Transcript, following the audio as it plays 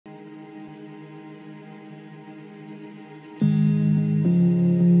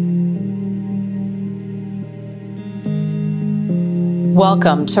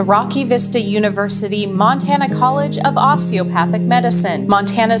Welcome to Rocky Vista University, Montana College of Osteopathic Medicine,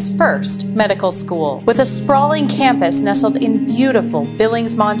 Montana's first medical school. With a sprawling campus nestled in beautiful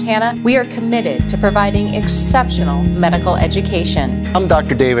Billings, Montana, we are committed to providing exceptional medical education. I'm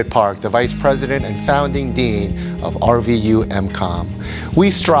Dr. David Park, the Vice President and Founding Dean of RVU MCOM.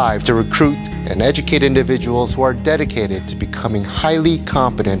 We strive to recruit and educate individuals who are dedicated to becoming highly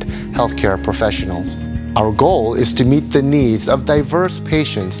competent healthcare professionals. Our goal is to meet the needs of diverse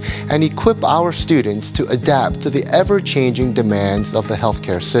patients and equip our students to adapt to the ever-changing demands of the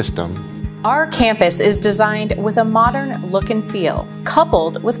healthcare system. Our campus is designed with a modern look and feel,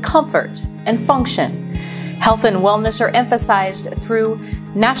 coupled with comfort and function. Health and wellness are emphasized through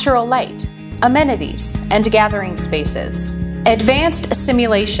natural light, amenities, and gathering spaces. Advanced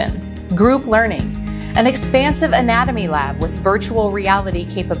simulation, group learning, an expansive anatomy lab with virtual reality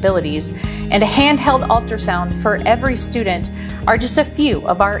capabilities, and a handheld ultrasound for every student are just a few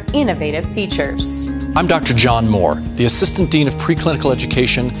of our innovative features. I'm Dr. John Moore, the Assistant Dean of Preclinical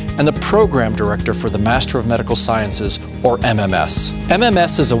Education and the Program Director for the Master of Medical Sciences, or MMS.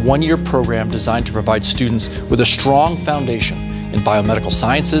 MMS is a one-year program designed to provide students with a strong foundation in biomedical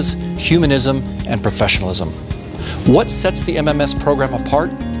sciences, humanism, and professionalism. What sets the MMS program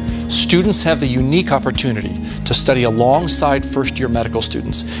apart? Students have the unique opportunity to study alongside first-year medical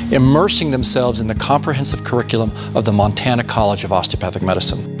students, immersing themselves in the comprehensive curriculum of the Montana College of Osteopathic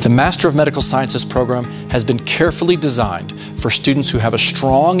Medicine. The Master of Medical Sciences program has been carefully designed for students who have a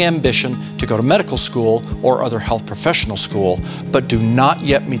strong ambition to go to medical school or other health professional school, but do not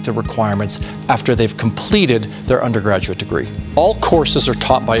yet meet the requirements after they've completed their undergraduate degree. All courses are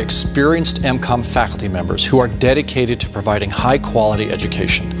taught by experienced MCOM faculty members who are dedicated to providing high-quality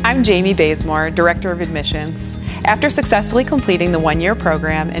education. I'm Jamie Bazemore, Director of Admissions. After successfully completing the one-year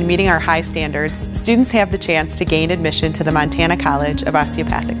program and meeting our high standards, students have the chance to gain admission to the Montana College of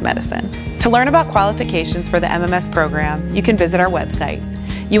Osteopathic Medicine. To learn about qualifications for the MMS program, you can visit our website.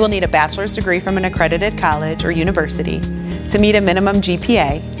 You will need a bachelor's degree from an accredited college or university, to meet a minimum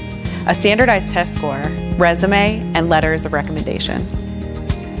GPA, a standardized test score, resume, and letters of recommendation.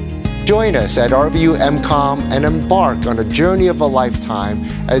 Join us at RVU MCOM and embark on a journey of a lifetime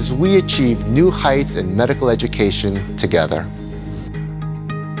as we achieve new heights in medical education together.